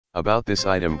About this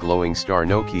item: glowing star,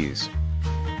 no keys,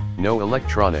 no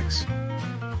electronics,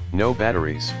 no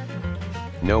batteries,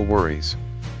 no worries.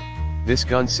 This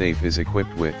gun safe is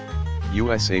equipped with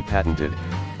USA patented,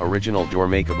 original door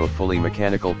makeable fully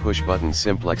mechanical push-button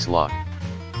Simplex lock.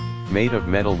 Made of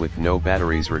metal with no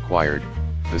batteries required,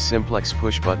 the Simplex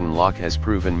push-button lock has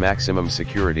proven maximum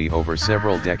security over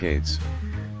several decades.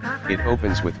 It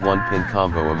opens with one pin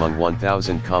combo among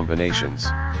 1,000 combinations.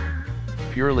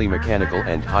 Purely mechanical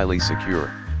and highly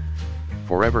secure.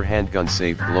 Forever handgun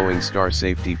safe. Glowing star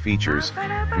safety features,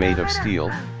 made of steel,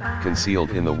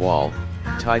 concealed in the wall,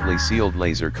 tightly sealed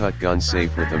laser cut gun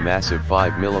safe with a massive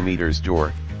 5mm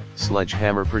door,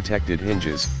 sledgehammer protected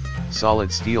hinges,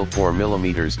 solid steel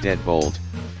 4mm deadbolt,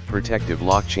 protective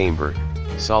lock chamber,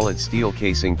 solid steel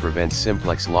casing prevents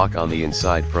Simplex lock on the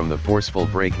inside from the forceful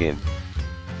break-in.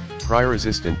 Pry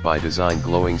resistant by design.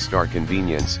 Glowing star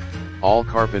convenience, all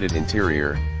carpeted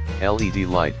interior, LED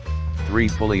light, 3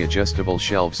 fully adjustable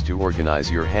shelves to organize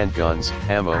your handguns,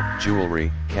 ammo,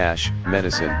 jewelry, cash,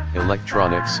 medicine,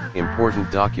 electronics,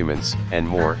 important documents, and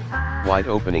more. Wide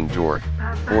opening door,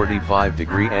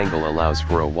 45-degree angle allows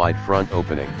for a wide front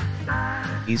opening.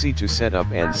 Easy to set up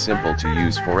and simple to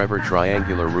use. Forever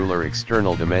triangular ruler.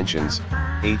 External dimensions,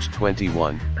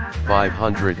 H21,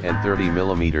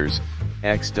 530mm,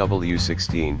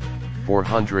 XW16,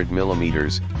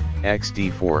 400mm,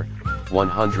 XD4,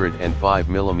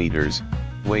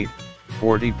 105mm, weight,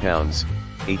 40 pounds,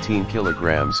 18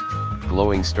 kilograms,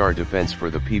 glowing star defense for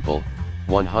the people,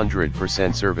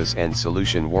 100% service and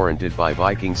solution warranted by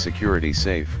Viking Security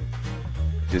Safe.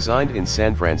 Designed in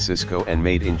San Francisco and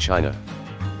made in China.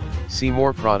 See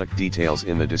more product details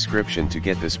in the description to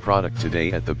get this product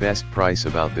today at the best price.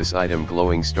 About this item: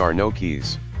 glowing star, no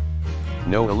keys,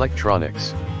 no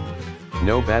electronics,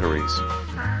 no batteries,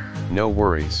 no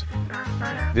worries.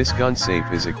 This gun safe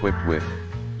is equipped with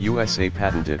USA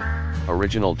patented,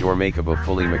 original door makeable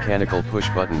fully mechanical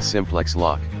push-button Simplex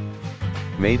lock.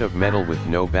 Made of metal with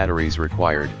no batteries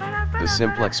required, the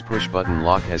Simplex push-button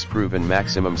lock has proven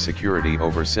maximum security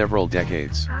over several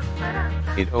decades.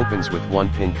 It opens with one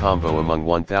pin combo among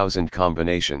 1,000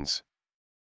 combinations.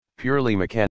 Purely mechanical.